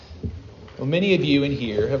Well, many of you in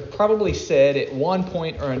here have probably said at one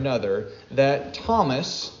point or another that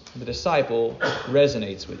Thomas, the disciple,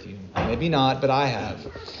 resonates with you. Maybe not, but I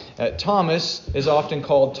have. Thomas is often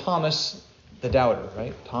called Thomas the Doubter,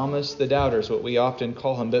 right? Thomas the Doubter is what we often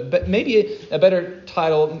call him. But maybe a better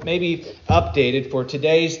title, maybe updated for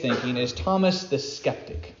today's thinking, is Thomas the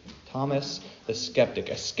Skeptic. Thomas the Skeptic.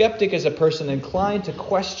 A skeptic is a person inclined to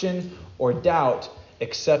question or doubt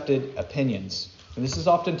accepted opinions. And this is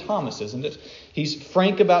often Thomas, isn't it? He's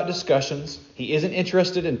frank about discussions. He isn't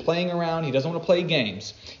interested in playing around. He doesn't want to play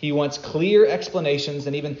games. He wants clear explanations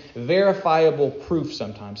and even verifiable proof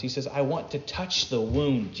sometimes. He says, I want to touch the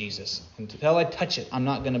wound, Jesus. And until I touch it, I'm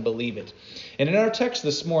not going to believe it. And in our text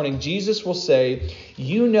this morning, Jesus will say,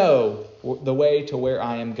 you know the way to where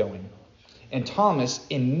I am going. And Thomas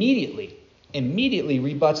immediately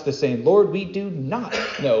rebuts the saying, Lord, we do not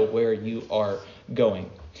know where you are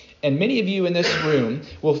going. And many of you in this room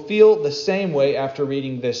will feel the same way after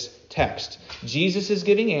reading this text. Jesus is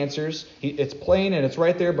giving answers. It's plain and it's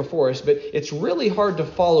right there before us, but it's really hard to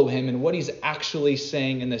follow him in what he's actually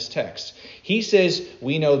saying in this text. He says,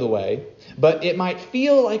 we know the way, but it might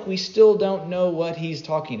feel like we still don't know what he's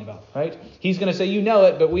talking about, right? He's going to say, you know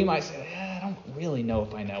it, but we might say, I don't really know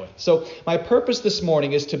if I know it. So my purpose this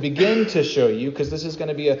morning is to begin to show you, because this is going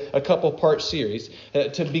to be a couple-part series,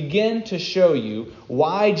 to begin to show you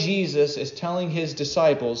why Jesus is telling his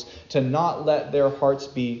disciples to not let their hearts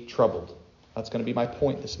be troubled. That's going to be my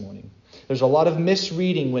point this morning. There's a lot of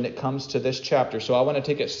misreading when it comes to this chapter, so I want to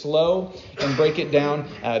take it slow and break it down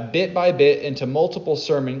bit by bit into multiple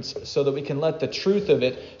sermons so that we can let the truth of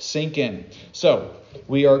it sink in. So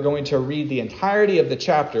we are going to read the entirety of the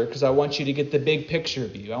chapter because I want you to get the big picture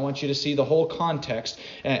view. I want you to see the whole context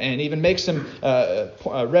and even make some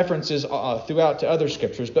references throughout to other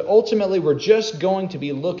scriptures. But ultimately, we're just going to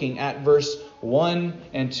be looking at verse 1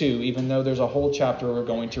 and 2, even though there's a whole chapter we're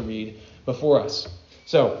going to read before us.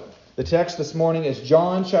 So the text this morning is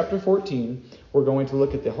John chapter 14. We're going to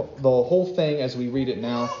look at the whole thing as we read it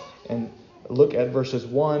now and look at verses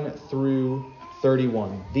 1 through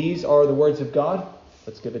 31. These are the words of God.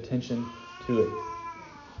 Let's give attention to it.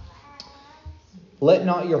 Let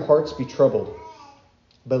not your hearts be troubled.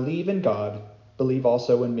 Believe in God. Believe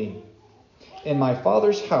also in me. In my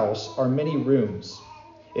Father's house are many rooms.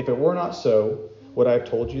 If it were not so, would I have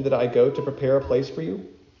told you that I go to prepare a place for you?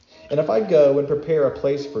 And if I go and prepare a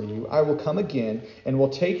place for you, I will come again and will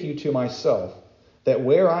take you to myself, that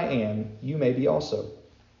where I am, you may be also.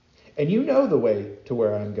 And you know the way to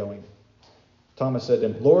where I am going. Thomas said to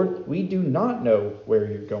him, Lord, we do not know where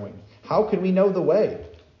you're going. How can we know the way?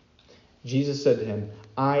 Jesus said to him,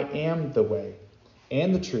 I am the way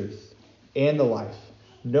and the truth and the life.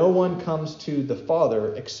 No one comes to the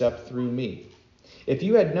Father except through me. If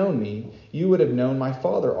you had known me, you would have known my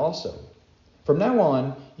Father also. From now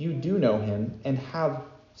on, you do know him and have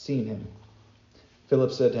seen him.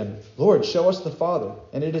 Philip said to him, Lord, show us the Father,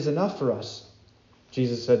 and it is enough for us.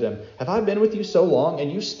 Jesus said to him, have I been with you so long, and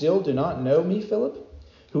you still do not know me, Philip?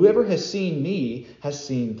 Whoever has seen me has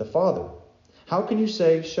seen the Father. How can you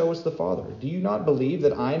say, show us the Father? Do you not believe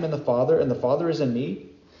that I am in the Father, and the Father is in me?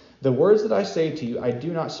 The words that I say to you, I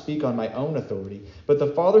do not speak on my own authority, but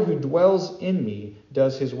the Father who dwells in me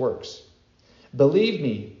does his works. Believe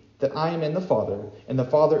me that I am in the Father, and the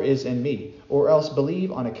Father is in me, or else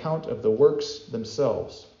believe on account of the works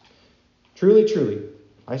themselves. Truly, truly,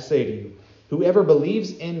 I say to you, whoever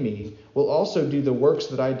believes in me will also do the works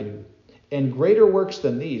that I do, and greater works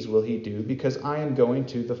than these will he do, because I am going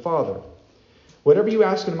to the Father. Whatever you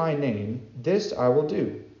ask in my name, this I will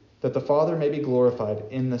do, that the Father may be glorified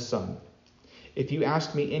in the Son. If you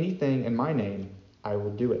ask me anything in my name, I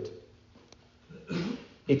will do it.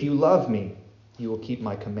 If you love me, you will keep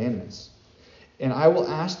my commandments. And I will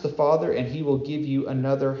ask the Father, and he will give you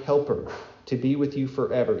another helper to be with you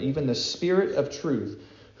forever, even the Spirit of truth,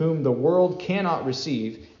 whom the world cannot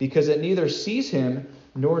receive, because it neither sees him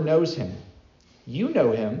nor knows him. You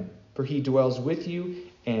know him, for he dwells with you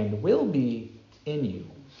and will be in you.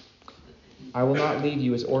 I will not leave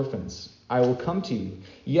you as orphans. I will come to you.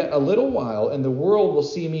 Yet a little while, and the world will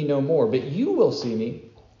see me no more, but you will see me,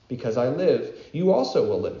 because I live. You also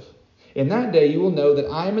will live. In that day you will know that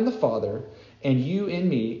I am in the Father, and you in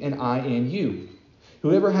me, and I in you.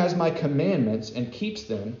 Whoever has my commandments and keeps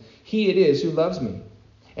them, he it is who loves me.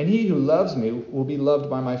 And he who loves me will be loved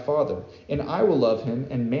by my Father, and I will love him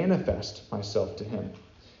and manifest myself to him.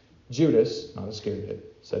 Judas, not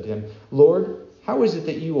Iscariot, said to him, Lord, how is it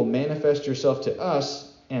that you will manifest yourself to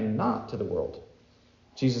us and not to the world?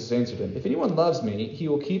 Jesus answered him, if anyone loves me, he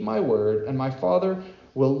will keep my word, and my Father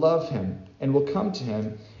will love him, and will come to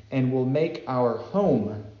him, and will make our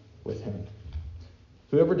home with him.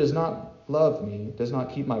 Whoever does not love me does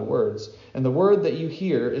not keep my words, and the word that you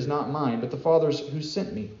hear is not mine, but the Father's who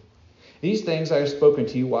sent me. These things I have spoken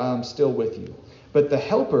to you while I am still with you. But the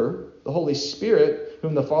Helper, the Holy Spirit,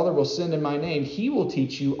 whom the Father will send in my name, he will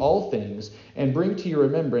teach you all things and bring to your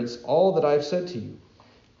remembrance all that I have said to you.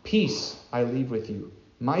 Peace I leave with you.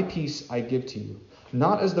 My peace I give to you.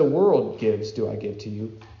 Not as the world gives do I give to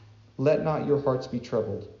you. Let not your hearts be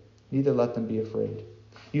troubled, neither let them be afraid.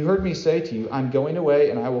 You heard me say to you, I'm going away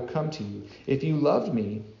and I will come to you. If you loved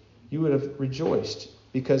me, you would have rejoiced,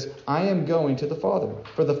 because I am going to the Father,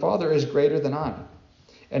 for the Father is greater than I.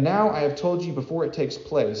 And now I have told you before it takes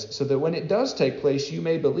place, so that when it does take place, you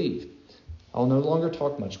may believe. I'll no longer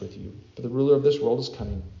talk much with you, for the ruler of this world is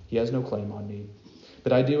coming. He has no claim on me.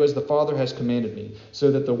 But I do as the Father has commanded me,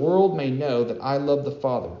 so that the world may know that I love the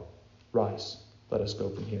Father. Rise, let us go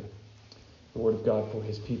from here. The word of God for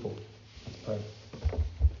his people. Let's pray.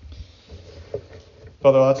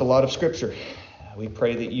 Father, that's a lot of scripture. We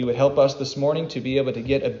pray that you would help us this morning to be able to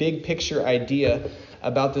get a big picture idea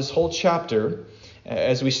about this whole chapter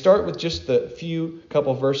as we start with just the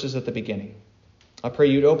couple verses at the beginning. I pray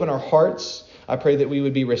you'd open our hearts. I pray that we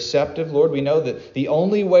would be receptive. Lord, we know that the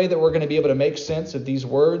only way that we're going to be able to make sense of these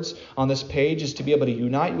words on this page is to be able to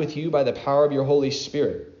unite with you by the power of your Holy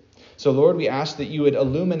Spirit. So, Lord, we ask that you would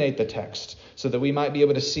illuminate the text so that we might be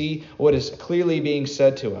able to see what is clearly being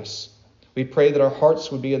said to us. We pray that our hearts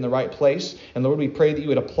would be in the right place. And Lord, we pray that you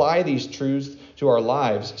would apply these truths to our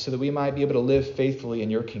lives so that we might be able to live faithfully in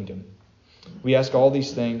your kingdom. We ask all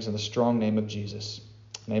these things in the strong name of Jesus.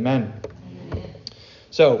 Amen.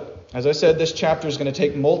 So, as I said, this chapter is going to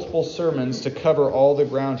take multiple sermons to cover all the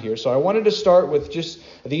ground here. So I wanted to start with just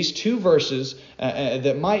these two verses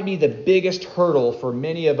that might be the biggest hurdle for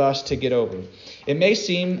many of us to get over. It may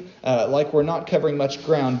seem like we're not covering much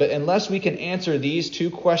ground, but unless we can answer these two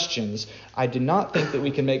questions, I do not think that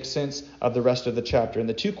we can make sense of the rest of the chapter. And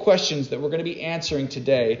the two questions that we're going to be answering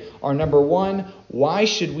today are, number one, why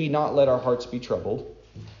should we not let our hearts be troubled?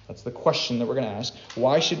 That's the question that we're going to ask.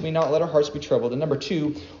 Why should we not let our hearts be troubled? And number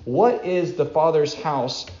two, what is the Father's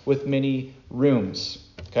house with many rooms?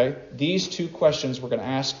 Okay, these two questions we're going to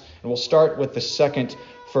ask, and we'll start with the second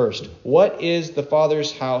first. What is the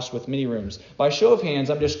Father's house with many rooms? By show of hands,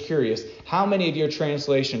 I'm just curious, how many of your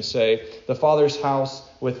translations say the Father's house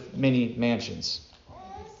with many mansions?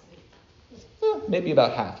 Maybe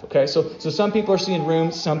about half. Okay, so some people are seeing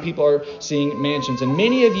rooms, some people are seeing mansions. And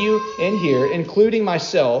many of you in here, including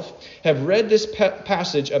myself, have read this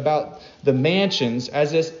passage about the mansions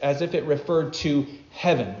as if it referred to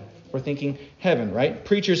heaven. We're thinking heaven, right?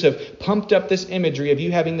 Preachers have pumped up this imagery of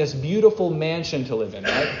you having this beautiful mansion to live in,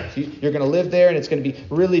 right? You're going to live there and it's going to be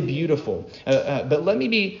really beautiful. But let me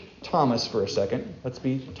be Thomas for a second. Let's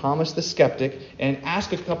be Thomas the skeptic and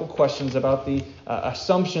ask a couple questions about the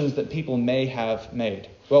assumptions that people may have made.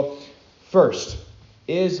 Well, first,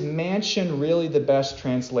 is mansion really the best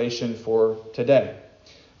translation for today?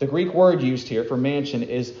 The Greek word used here for mansion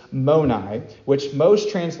is monai, which most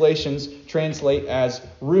translations translate as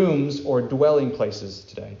rooms or dwelling places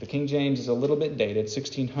today. The King James is a little bit dated,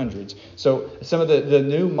 1600s. So some of the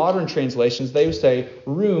new modern translations, they say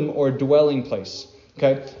room or dwelling place.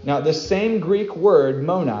 Okay. Now, the same Greek word,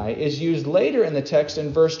 monai, is used later in the text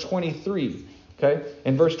in verse 23. Okay.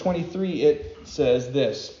 In verse 23, it says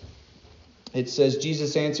this. It says,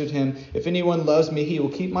 Jesus answered him, if anyone loves me, he will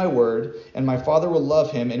keep my word, and my Father will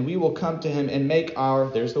love him, and we will come to him and make our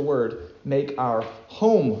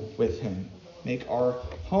home with him. Make our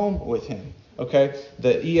home with him. Okay?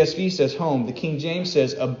 The ESV says home. The King James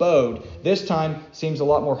says abode. This time seems a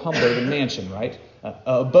lot more humbler than mansion, right?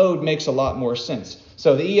 Abode makes a lot more sense.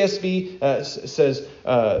 So the ESV says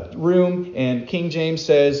room and King James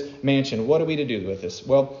says mansion. What are we to do with this?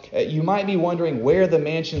 Well, you might be wondering where the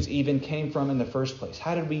mansions even came from in the first place.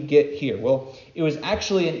 How did we get here? Well, it was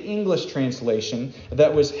actually an English translation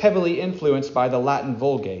that was heavily influenced by the Latin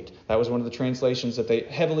Vulgate. That was one of the translations that they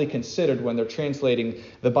heavily considered when they're translating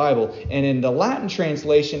the Bible. And in the Latin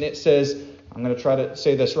translation, it says, I'm going to try to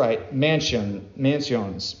say this right,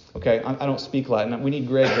 mansions. Okay, I don't speak Latin. We need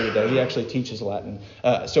Greg here today. He actually teaches Latin.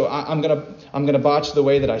 So I'm gonna botch the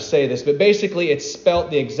way that I say this. But basically, it's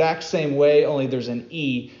spelt the exact same way, only there's an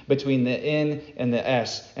E between the N and the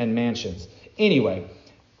S and mansions. Anyway,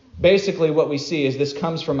 basically what we see is this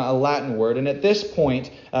comes from a Latin word. And at this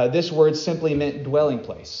point, this word simply meant dwelling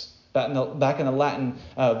place. Back in the Latin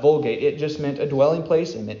Vulgate, it just meant a dwelling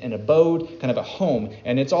place and an abode, kind of a home.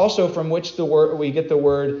 And it's also from which we get the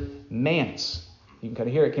word manse. You can kind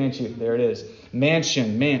of hear it, can't you? There it is.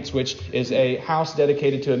 Mansion, manse, which is a house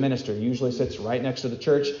dedicated to a minister. Usually sits right next to the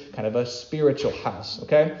church, kind of a spiritual house.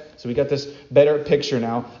 Okay? So we got this better picture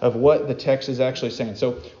now of what the text is actually saying.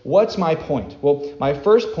 So what's my point? Well, my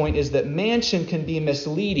first point is that mansion can be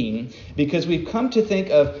misleading because we've come to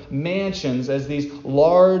think of mansions as these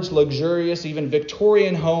large, luxurious, even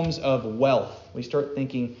Victorian homes of wealth. We start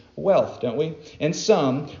thinking wealth, don't we? And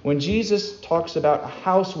some, when Jesus talks about a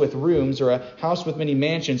house with rooms or a house with many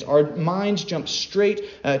mansions, our minds jump straight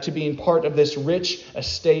to being part of this rich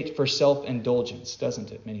estate for self-indulgence,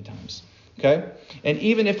 doesn't it, many times? Okay? And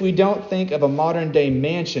even if we don't think of a modern-day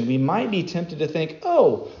mansion, we might be tempted to think,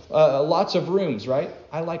 lots of rooms, right?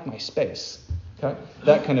 I like my space. Okay?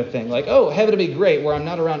 That kind of thing. Like, heaven would be great where I'm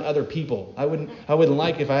not around other people. I wouldn't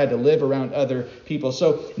like if I had to live around other people.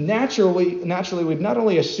 So naturally, we've not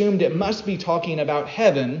only assumed it must be talking about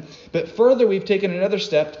heaven, but further we've taken another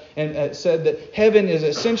step and said that heaven is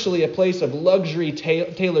essentially a place of luxury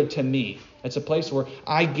tailored to me. It's a place where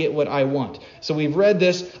I get what I want. So we've read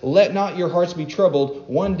this, let not your hearts be troubled.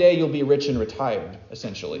 One day you'll be rich and retired,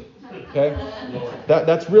 essentially. Okay?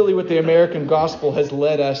 That's really what the American gospel has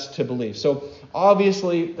led us to believe. So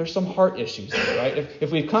obviously, there's some heart issues, right? If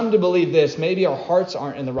we've come to believe this, maybe our hearts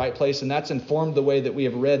aren't in the right place, and that's informed the way that we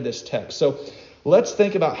have read this text. So let's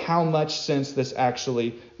think about how much sense this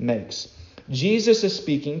actually makes. Jesus is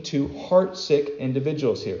speaking to heart-sick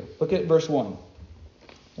individuals here. Look at verse 1.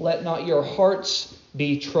 Let not your hearts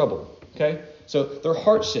be troubled. Okay? So they're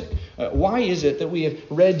heartsick. Why is it that we have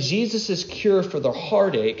read Jesus' cure for the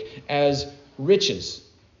heartache as riches?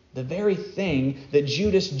 The very thing that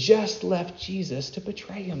Judas just left Jesus to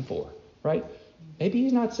betray him for, right? Maybe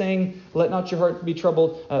he's not saying, let not your heart be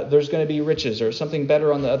troubled, there's going to be riches or something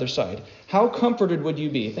better on the other side. How comforted would you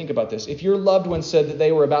be? Think about this. If your loved one said that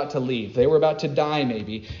they were about to leave, they were about to die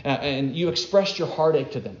maybe, and you expressed your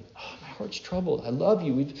heartache to them. My heart's troubled. I love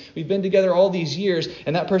you. We've been together all these years.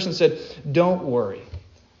 And that person said, don't worry.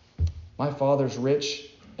 My Father's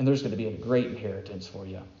rich, and there's going to be a great inheritance for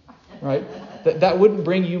you. Right? That wouldn't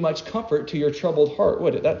bring you much comfort to your troubled heart,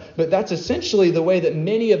 would it? But that's essentially the way that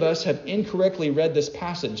many of us have incorrectly read this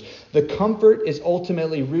passage. The comfort is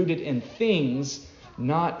ultimately rooted in things,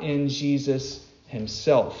 not in Jesus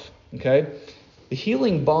himself. Okay? The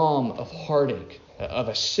healing balm of heartache, of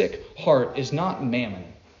a sick heart, is not mammon.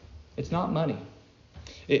 It's not money.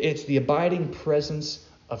 It's the abiding presence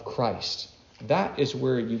of Christ. That is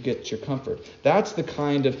where you get your comfort. That's the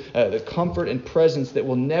kind of the comfort and presence that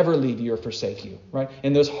will never leave you or forsake you, right?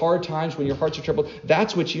 In those hard times when your hearts are troubled,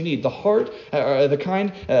 that's what you need. The heart, the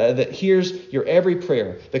kind that hears your every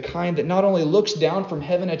prayer, the kind that not only looks down from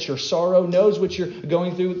heaven at your sorrow, knows what you're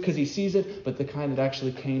going through because he sees it, but the kind that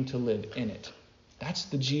actually came to live in it. That's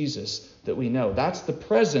the Jesus that we know. That's the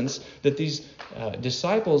presence that these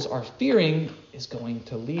disciples are fearing is going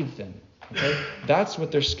to leave them. Okay? That's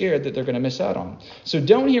what they're scared that they're going to miss out on. So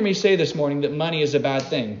don't hear me say this morning that money is a bad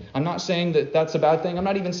thing. I'm not saying that that's a bad thing. I'm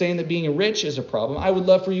not even saying that being rich is a problem. I would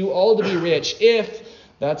love for you all to be rich if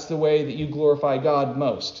that's the way that you glorify God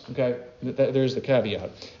most. Okay? There's the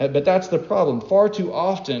caveat. But that's the problem. Far too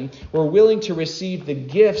often, we're willing to receive the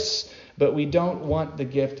gifts, but we don't want the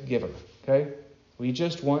gift giver. Okay? We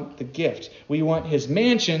just want the gift. We want his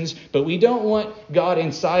mansions, but we don't want God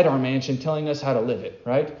inside our mansion telling us how to live it,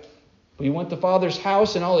 right? We want the Father's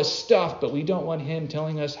house and all his stuff, but we don't want him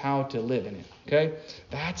telling us how to live in it, okay?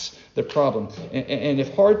 That's the problem. And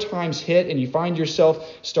if hard times hit and you find yourself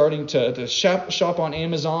starting to shop on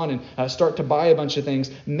Amazon and start to buy a bunch of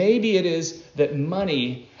things, maybe it is that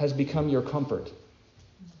money has become your comfort.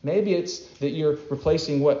 Maybe it's that you're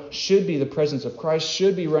replacing what should be the presence of Christ,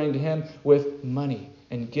 should be running to him, with money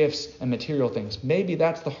and gifts and material things. Maybe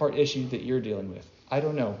that's the heart issue that you're dealing with. I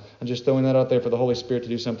don't know. I'm just throwing that out there for the Holy Spirit to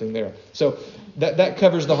do something there. So that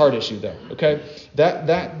covers the heart issue though, okay?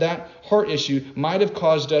 That heart issue might have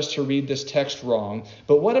caused us to read this text wrong,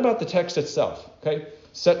 but what about the text itself, okay?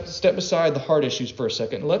 Step aside the heart issues for a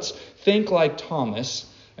second. Let's think like Thomas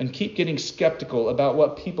and keep getting skeptical about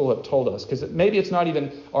what people have told us. Because maybe it's not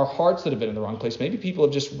even our hearts that have been in the wrong place. Maybe people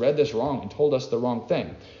have just read this wrong and told us the wrong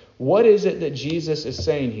thing. What is it that Jesus is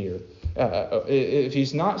saying here? If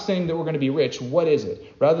he's not saying that we're going to be rich, what is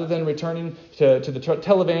it? Rather than returning to the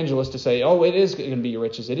televangelist to say, it is going to be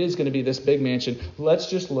riches, it is going to be this big mansion, let's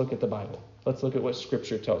just look at the Bible. Let's look at what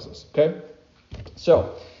Scripture tells us. Okay?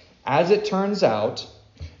 So, as it turns out,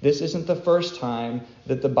 this isn't the first time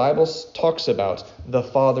that the Bible talks about the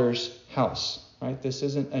Father's house. Right? This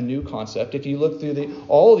isn't a new concept. If you look through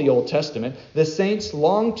all the Old Testament, the saints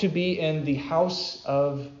long to be in the house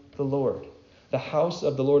of the Lord. The house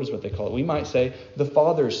of the Lord is what they call it. We might say the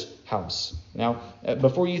Father's house. Now,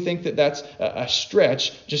 before you think that that's a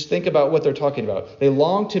stretch, just think about what they're talking about. They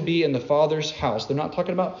long to be in the Father's house. They're not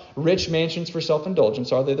talking about rich mansions for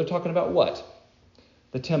self-indulgence, are they? They're talking about what?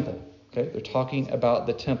 The temple. Okay, they're talking about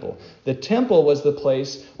the temple. The temple was the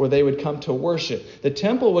place where they would come to worship. The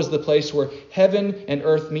temple was the place where heaven and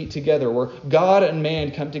earth meet together, where God and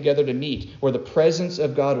man come together to meet, where the presence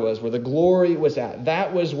of God was, where the glory was at.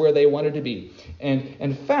 That was where they wanted to be. And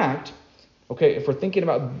in fact, okay, if we're thinking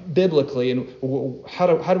about biblically and how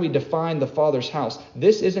do we define the Father's house,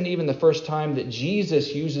 this isn't even the first time that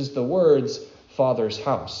Jesus uses the words Father's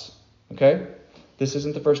house. Okay? This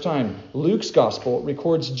isn't the first time. Luke's gospel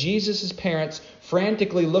records Jesus' parents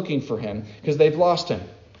frantically looking for him because they've lost him.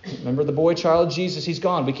 Remember the boy child Jesus? He's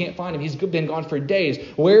gone. We can't find him. He's been gone for days.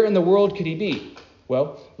 Where in the world could he be?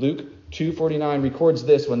 Well, Luke 2:49 records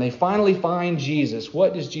this. When they finally find Jesus,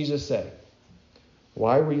 what does Jesus say?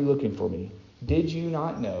 Why were you looking for me? Did you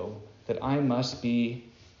not know that I must be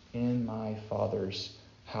in my Father's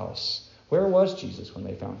house? Where was Jesus when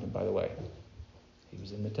they found him, by the way? He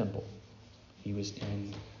was in the temple. He was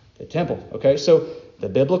in the temple. Okay, so the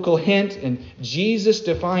biblical hint and Jesus'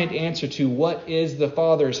 defined answer to what is the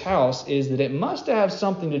Father's house is that it must have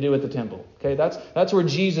something to do with the temple. Okay, that's where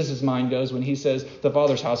Jesus' mind goes when he says the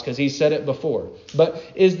Father's house, because he said it before. But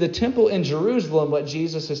is the temple in Jerusalem what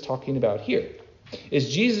Jesus is talking about here?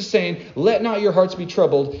 Is Jesus saying, let not your hearts be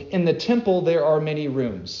troubled, in the temple there are many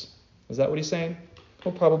rooms? Is that what he's saying?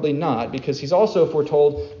 Well, probably not, because he's also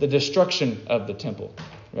foretold the destruction of the temple.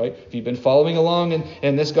 Right? If you've been following along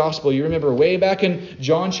in this gospel, you remember way back in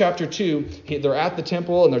John chapter 2, they're at the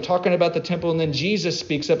temple and they're talking about the temple. And then Jesus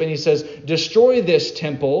speaks up and he says, destroy this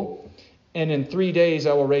temple and in 3 days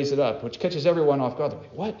I will raise it up, which catches everyone off guard. They're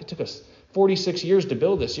like, what? It took us 46 years to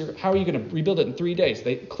build this. How are you going to rebuild it in 3 days?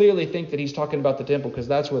 They clearly think that he's talking about the temple because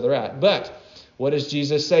that's where they're at. But what does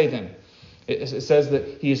Jesus say then? It says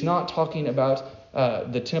that he is not talking about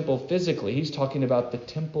the temple physically. He's talking about the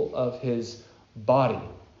temple of his body.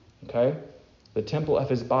 Okay? The temple of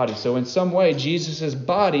his body. So in some way, Jesus'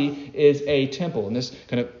 body is a temple. And this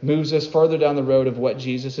kind of moves us further down the road of what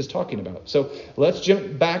Jesus is talking about. So let's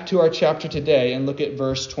jump back to our chapter today and look at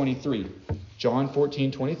verse 23. John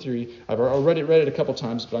 14:23. I've already read it a couple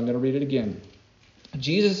times, but I'm going to read it again.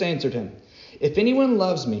 Jesus answered him, if anyone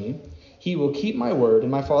loves me, he will keep my word,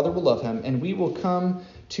 and my Father will love him, and we will come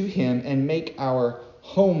to him and make our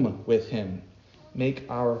home with him. Make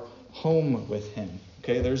our home with him.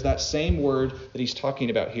 Okay, there's that same word that he's talking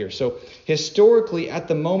about here. So historically, at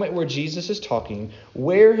the moment where Jesus is talking,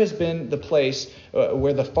 where has been the place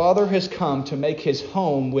where the Father has come to make his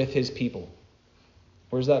home with his people?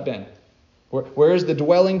 Where's that been? Where is the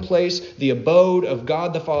dwelling place, the abode of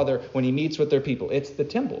God the Father when he meets with their people? It's the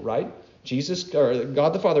temple, right?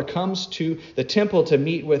 God the Father comes to the temple to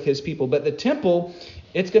meet with his people. But the temple,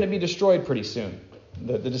 it's going to be destroyed pretty soon.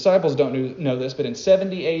 The disciples don't know this, but in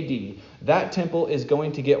 70 A.D., that temple is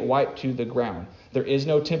going to get wiped to the ground. There is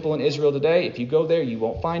no temple in Israel today. If you go there, you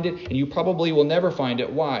won't find it, and you probably will never find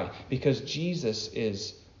it. Why? Because Jesus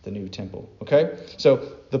is the new temple. Okay?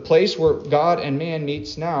 So the place where God and man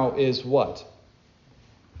meets now is what?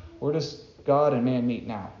 Where does God and man meet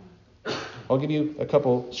now? I'll give you a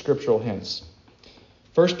couple scriptural hints.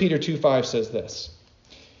 1 Peter 2:5 says this.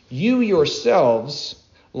 You yourselves,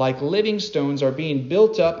 like living stones, are being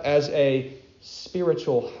built up as a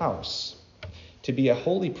spiritual house, to be a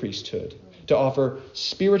holy priesthood, to offer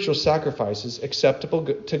spiritual sacrifices acceptable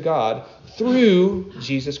to God through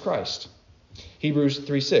Jesus Christ. Hebrews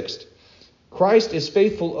 3:6. Christ is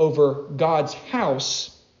faithful over God's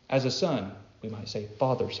house as a son. We might say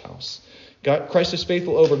Father's house. Christ is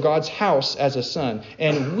faithful over God's house as a son,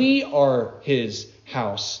 and we are his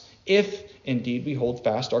house, if indeed we hold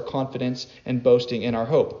fast our confidence and boasting in our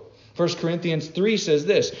hope. 1 Corinthians 3 says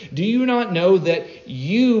this, do you not know that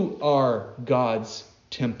you are God's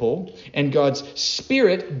temple, and God's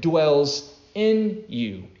Spirit dwells in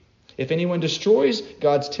you? If anyone destroys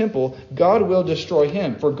God's temple, God will destroy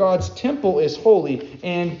him, for God's temple is holy,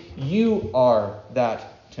 and you are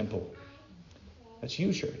that temple. That's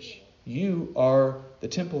you, church. You are the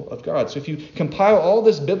temple of God. So if you compile all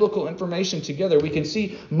this biblical information together, we can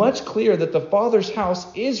see much clearer that the Father's house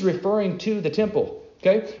is referring to the temple.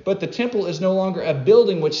 Okay? But the temple is no longer a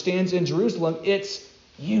building which stands in Jerusalem. It's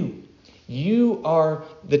you. You are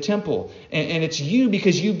the temple. And it's you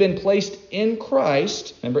because you've been placed in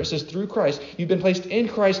Christ. Remember, it says through Christ. You've been placed in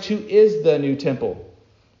Christ, who is the new temple.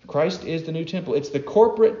 Christ is the new temple. It's the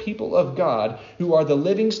corporate people of God who are the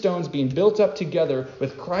living stones being built up together,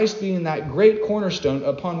 with Christ being that great cornerstone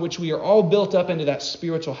upon which we are all built up into that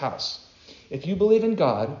spiritual house. If you believe in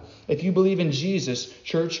God, if you believe in Jesus,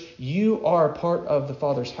 church, you are part of the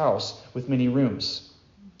Father's house with many rooms.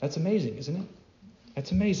 That's amazing, isn't it?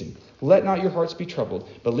 That's amazing. Let not your hearts be troubled.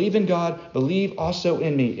 Believe in God. Believe also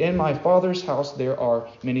in me. In my Father's house there are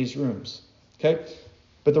many rooms. Okay?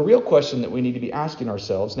 But the real question that we need to be asking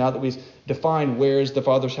ourselves, now that we've defined where is the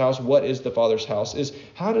Father's house, what is the Father's house, is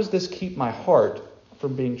how does this keep my heart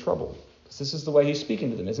from being troubled? Because this is the way he's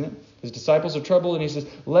speaking to them, isn't it? His disciples are troubled, and he says,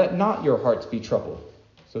 let not your hearts be troubled.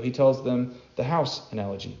 So he tells them the house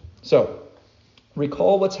analogy. So,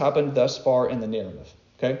 recall what's happened thus far in the narrative.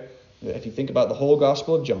 Okay? If you think about the whole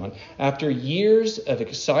Gospel of John, after years of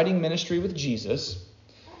exciting ministry with Jesus,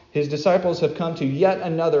 his disciples have come to yet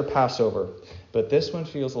another Passover. But this one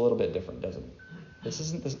feels a little bit different, doesn't it? This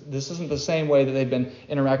isn't the same way that they've been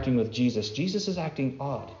interacting with Jesus. Jesus is acting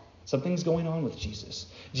odd. Something's going on with Jesus.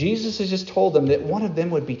 Jesus has just told them that one of them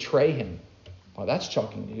would betray him. Well, that's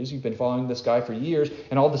shocking news. You've been following this guy for years,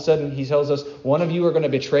 and all of a sudden he tells us, one of you are going to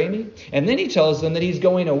betray me. And then he tells them that he's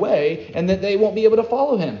going away and that they won't be able to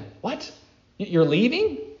follow him. What? You're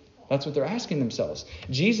leaving? That's what they're asking themselves.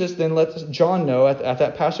 Jesus then lets John know at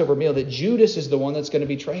that Passover meal that Judas is the one that's going to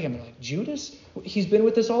betray him. They're like, Judas? He's been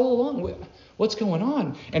with us all along. What's going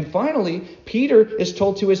on? And finally, Peter is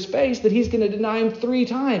told to his face that he's going to deny him 3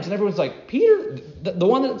 times. And everyone's like, Peter, the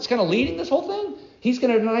one that's kind of leading this whole thing? He's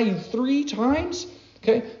going to deny you 3 times?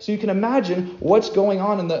 Okay, so you can imagine what's going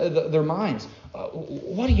on in their minds.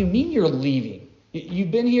 What do you mean you're leaving?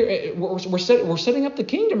 You've been here. We're setting up the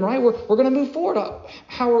kingdom, right? We're going to move forward.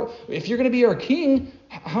 If you're going to be our king,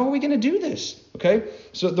 how are we going to do this? Okay,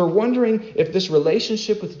 so they're wondering if this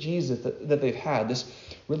relationship with Jesus that they've had, this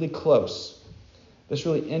really close, this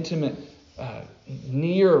really intimate,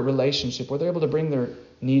 near relationship where they're able to bring their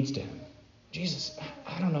needs to him. Jesus,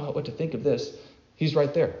 I don't know what to think of this. He's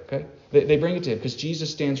right there. Okay, they bring it to him because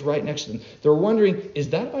Jesus stands right next to them. They're wondering, is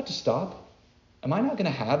that about to stop? Am I not going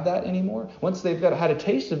to have that anymore? Once they've had a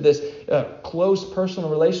taste of this close personal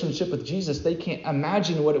relationship with Jesus, they can't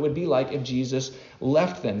imagine what it would be like if Jesus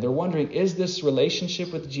left them. They're wondering, is this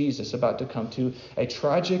relationship with Jesus about to come to a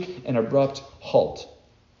tragic and abrupt halt?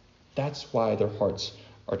 That's why their hearts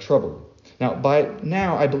are troubled. Now, by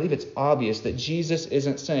now, I believe it's obvious that Jesus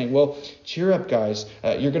isn't saying, well, cheer up, guys.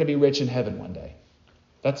 You're going to be rich in heaven one day.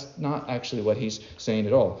 That's not actually what he's saying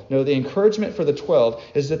at all. No, the encouragement for the 12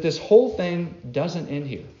 is that this whole thing doesn't end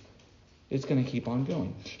here. It's going to keep on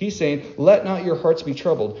going. He's saying, let not your hearts be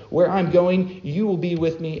troubled. Where I'm going, you will be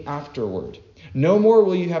with me afterward. No more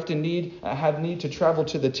will you have need to travel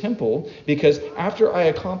to the temple, because after I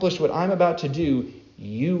accomplish what I'm about to do,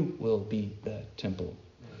 you will be the temple.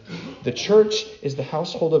 The church is the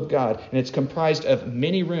household of God, and it's comprised of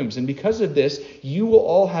many rooms. And because of this, you will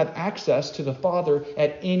all have access to the Father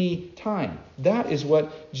at any time. That is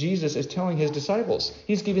what Jesus is telling his disciples.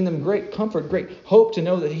 He's giving them great comfort, great hope to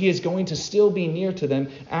know that he is going to still be near to them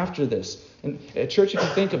after this. And church, if you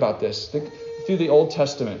think about this, think through the Old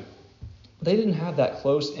Testament, they didn't have that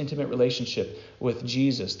close, intimate relationship with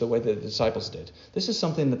Jesus the way that the disciples did. This is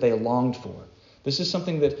something that they longed for. This is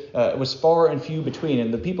something that was far and few between.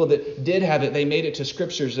 And the people that did have it, they made it to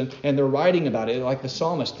scriptures and they're writing about it like the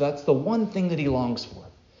psalmist. That's the one thing that he longs for.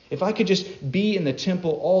 If I could just be in the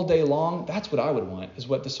temple all day long, that's what I would want, is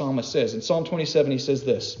what the psalmist says. In Psalm 27, he says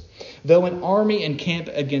this, though an army encamp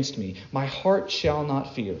against me, my heart shall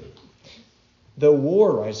not fear. Though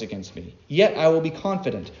war rise against me, yet I will be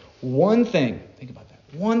confident. One thing, think about that,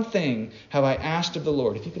 one thing have I asked of the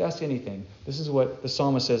Lord. If you could ask anything, this is what the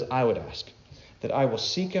psalmist says I would ask. That I will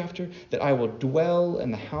seek after, that I will dwell in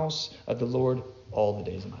the house of the Lord all the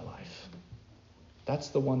days of my life. That's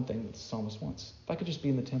the one thing that the psalmist wants. If I could just be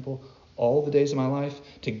in the temple all the days of my life,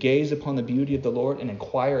 to gaze upon the beauty of the Lord and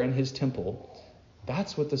inquire in his temple,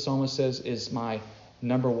 that's what the psalmist says is my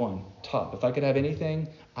number one, top. If I could have anything,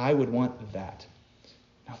 I would want that.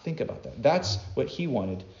 Now think about that. That's what he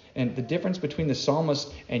wanted. And the difference between the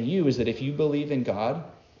psalmist and you is that if you believe in God,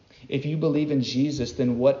 if you believe in Jesus,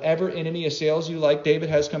 then whatever enemy assails you, like David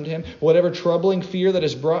has come to him, whatever troubling fear that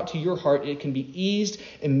is brought to your heart, it can be eased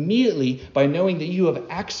immediately by knowing that you have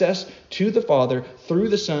access to the Father through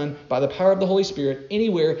the Son by the power of the Holy Spirit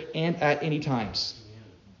anywhere and at any times.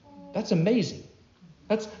 That's amazing.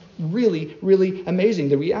 That's really, really amazing.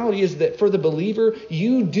 The reality is that for the believer,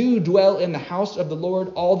 you do dwell in the house of the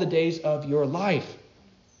Lord all the days of your life.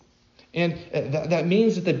 And that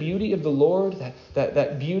means that the beauty of the Lord,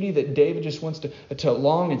 that beauty that David just wants to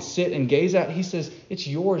long and sit and gaze at, he says, it's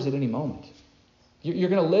yours at any moment. You're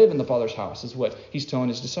going to live in the Father's house, is what he's telling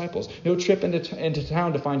his disciples. No trip into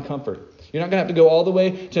town to find comfort. You're not going to have to go all the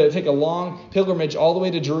way to take a long pilgrimage all the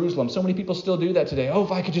way to Jerusalem. So many people still do that today. Oh,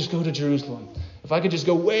 if I could just go to Jerusalem. If I could just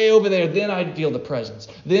go way over there, then I'd feel the presence.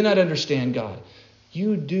 Then I'd understand God.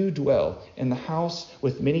 You do dwell in the house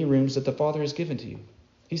with many rooms that the Father has given to you.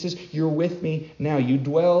 He says, you're with me now. You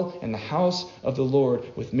dwell in the house of the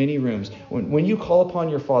Lord with many rooms. When you call upon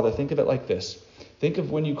your Father, think of it like this. Think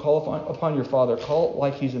of when you call upon your Father, call it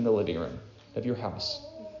like he's in the living room of your house.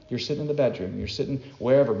 You're sitting in the bedroom. You're sitting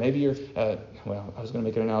wherever. Maybe you're, I was going to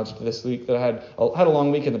make an analogy to this week that I had a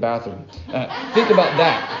long week in the bathroom. Think about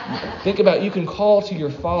that. Think about you can call to your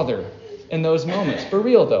Father in those moments. For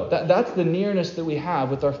real, though. That's the nearness that we have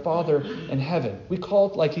with our Father in heaven. We call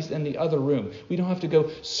it like he's in the other room. We don't have to go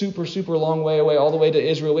super, super long way away, all the way to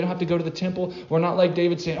Israel. We don't have to go to the temple. We're not like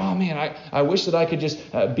David saying, oh, man, I wish that I could just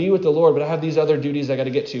be with the Lord, but I have these other duties I got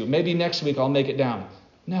to get to. Maybe next week I'll make it down.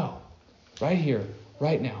 No. Right here,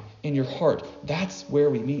 right now, in your heart. That's where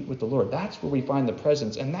we meet with the Lord. That's where we find the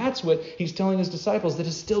presence. And that's what he's telling his disciples, that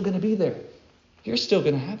is still going to be there. You're still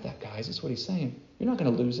going to have that, guys. That's what he's saying. You're not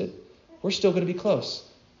going to lose it. We're still going to be close.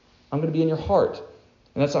 I'm going to be in your heart.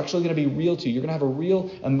 And that's actually going to be real to you. You're going to have a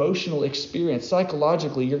real emotional experience.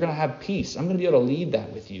 Psychologically, you're going to have peace. I'm going to be able to lead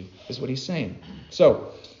that with you, is what he's saying.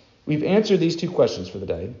 So, we've answered these two questions for the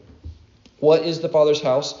day. What is the Father's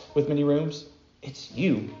house with many rooms? It's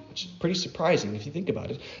you, which is pretty surprising if you think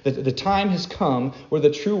about it. The time has come where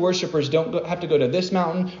the true worshipers don't have to go to this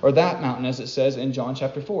mountain or that mountain, as it says in John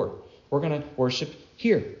chapter 4. We're going to worship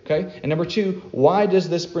here, okay? And number two, why does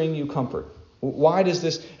this bring you comfort? Why does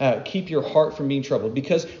this keep your heart from being troubled?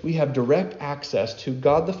 Because we have direct access to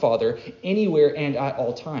God the Father anywhere and at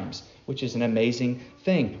all times, which is an amazing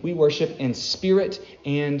thing. We worship in spirit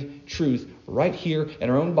and truth right here in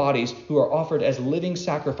our own bodies, who are offered as living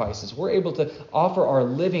sacrifices. We're able to offer our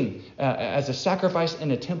living as a sacrifice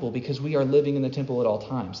in a temple because we are living in the temple at all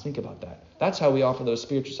times. Think about that. That's how we offer those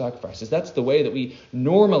spiritual sacrifices. That's the way that we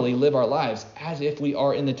normally live our lives, as if we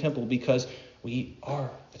are in the temple, because we are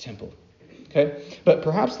the temple. Okay? But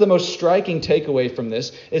perhaps the most striking takeaway from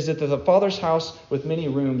this is that the Father's house with many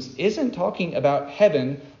rooms isn't talking about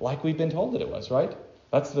heaven like we've been told that it was, right?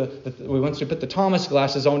 That's once we put the Thomas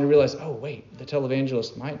glasses on, we realize, oh, wait, the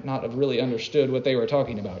televangelist might not have really understood what they were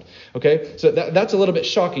talking about. Okay? So that's a little bit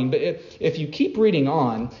shocking. But if you keep reading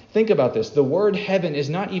on, think about this. The word heaven is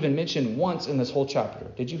not even mentioned once in this whole chapter.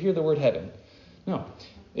 Did you hear the word heaven? No.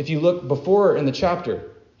 If you look before in the chapter,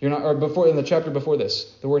 in the chapter before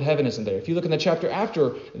this, the word heaven isn't there. If you look in the chapter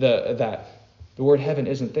after the word heaven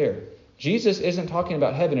isn't there. Jesus isn't talking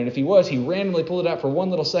about heaven, and if he was, he randomly pulled it out for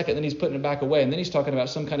one little second, then he's putting it back away, and then he's talking about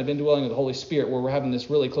some kind of indwelling of the Holy Spirit where we're having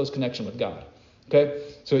this really close connection with God. Okay?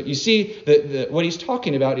 So you see that what he's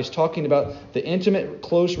talking about is talking about the intimate,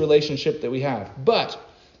 close relationship that we have. But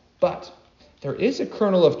there is a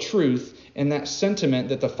kernel of truth in that sentiment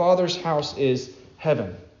that the Father's house is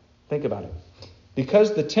heaven. Think about it.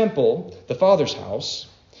 Because the temple, the Father's house,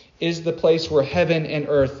 is the place where heaven and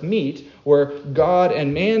earth meet, where God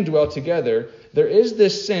and man dwell together, there is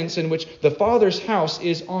this sense in which the Father's house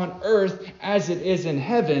is on earth as it is in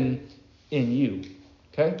heaven in you.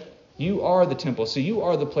 Okay? You are the temple. So you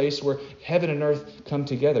are the place where heaven and earth come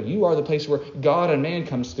together. You are the place where God and man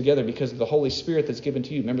comes together because of the Holy Spirit that's given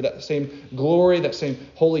to you. Remember that same glory, that same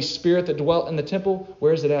Holy Spirit that dwelt in the temple?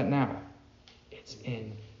 Where is it at now? It's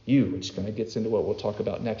in you, which kind of gets into what we'll talk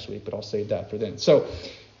about next week, but I'll save that for then. So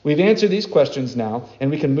we've answered these questions now, and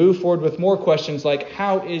we can move forward with more questions like,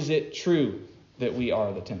 how is it true that we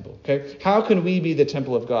are the temple? Okay, how can we be the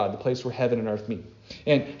temple of God, the place where heaven and earth meet?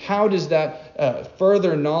 And how does that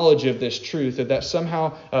further knowledge of this truth, that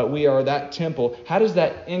somehow we are that temple, how does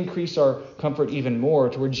that increase our comfort even more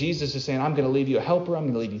to where Jesus is saying, I'm going to leave you a helper,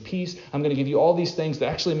 I'm going to leave you peace, I'm going to give you all these things that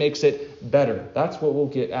actually makes it better. That's what we'll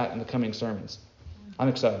get at in the coming sermons. I'm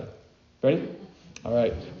excited. Ready? All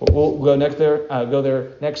right. We'll go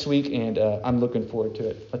there next week, and I'm looking forward to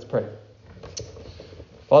it. Let's pray.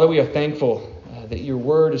 Father, we are thankful that your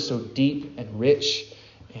word is so deep and rich.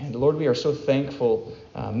 And Lord, we are so thankful,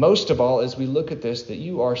 most of all, as we look at this, that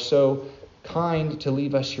you are so kind to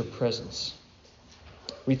leave us your presence.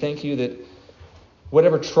 We thank you that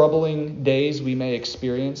whatever troubling days we may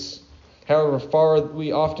experience, however far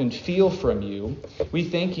we often feel from you, we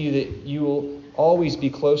thank you that you will always be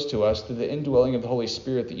close to us through the indwelling of the Holy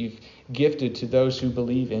Spirit that you've gifted to those who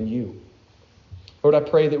believe in you. Lord, I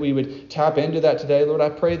pray that we would tap into that today. Lord, I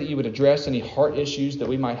pray that you would address any heart issues that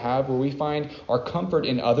we might have where we find our comfort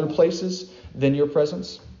in other places than your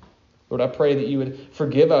presence. Lord, I pray that you would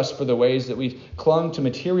forgive us for the ways that we've clung to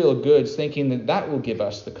material goods, thinking that that will give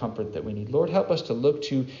us the comfort that we need. Lord, help us to look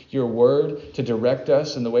to your word to direct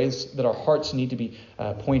us in the ways that our hearts need to be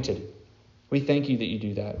pointed. We thank you that you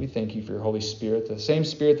do that. We thank you for your Holy Spirit, the same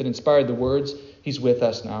Spirit that inspired the words. He's with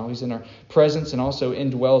us now. He's in our presence and also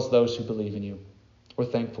indwells those who believe in you. We're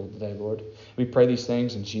thankful today, Lord. We pray these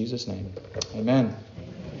things in Jesus' name. Amen.